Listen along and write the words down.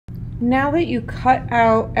now that you cut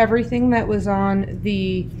out everything that was on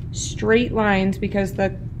the straight lines, because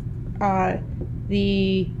the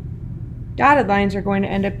dotted lines are going to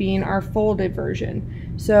end up being our folded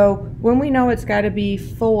version. So when we know it's got to be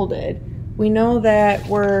folded, we know that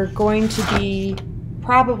we're going to be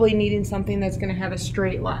probably needing something that's going to have a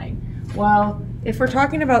straight line. Well, if we're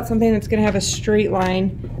talking about something that's going to have a straight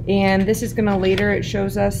line, and this is going to later, it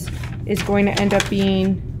shows us, is going to end up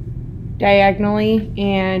being diagonally,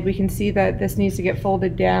 and we can see that this needs to get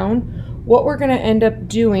folded down. What we're going to end up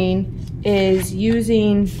doing is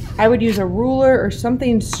using, I would use a ruler or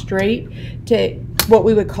something straight to what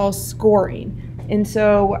we would call scoring. And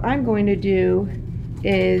so what I'm going to do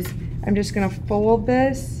is I'm just going to fold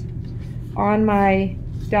this on my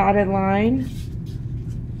dotted line,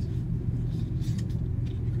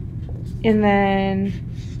 and then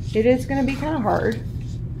it is going to be kind of hard,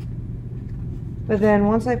 but then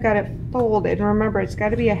once I've got it folded, remember it's got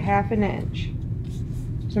to be a ½ inch,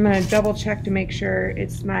 so I'm going to double check to make sure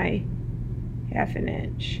it's my ½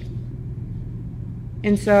 inch.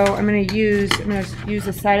 And so I'm going to use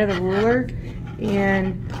the side of the ruler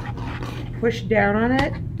and push down on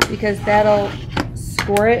it, because that'll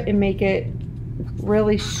score it and make it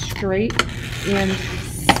really straight and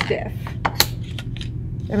stiff.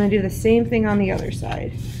 I'm going to do the same thing on the other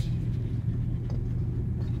side.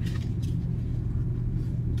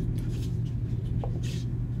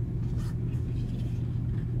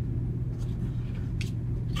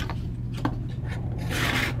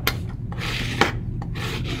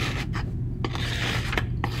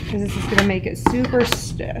 Because this is going to make it super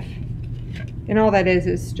stiff. And all that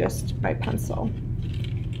is just by pencil.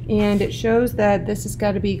 And it shows that this has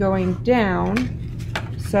got to be going down.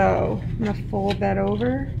 So I'm going to fold that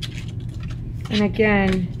over. And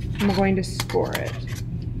again, I'm going to score it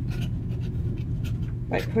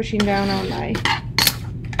by pushing down on my...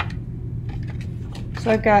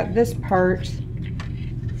 So I've got this part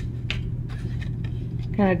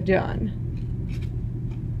kind of done.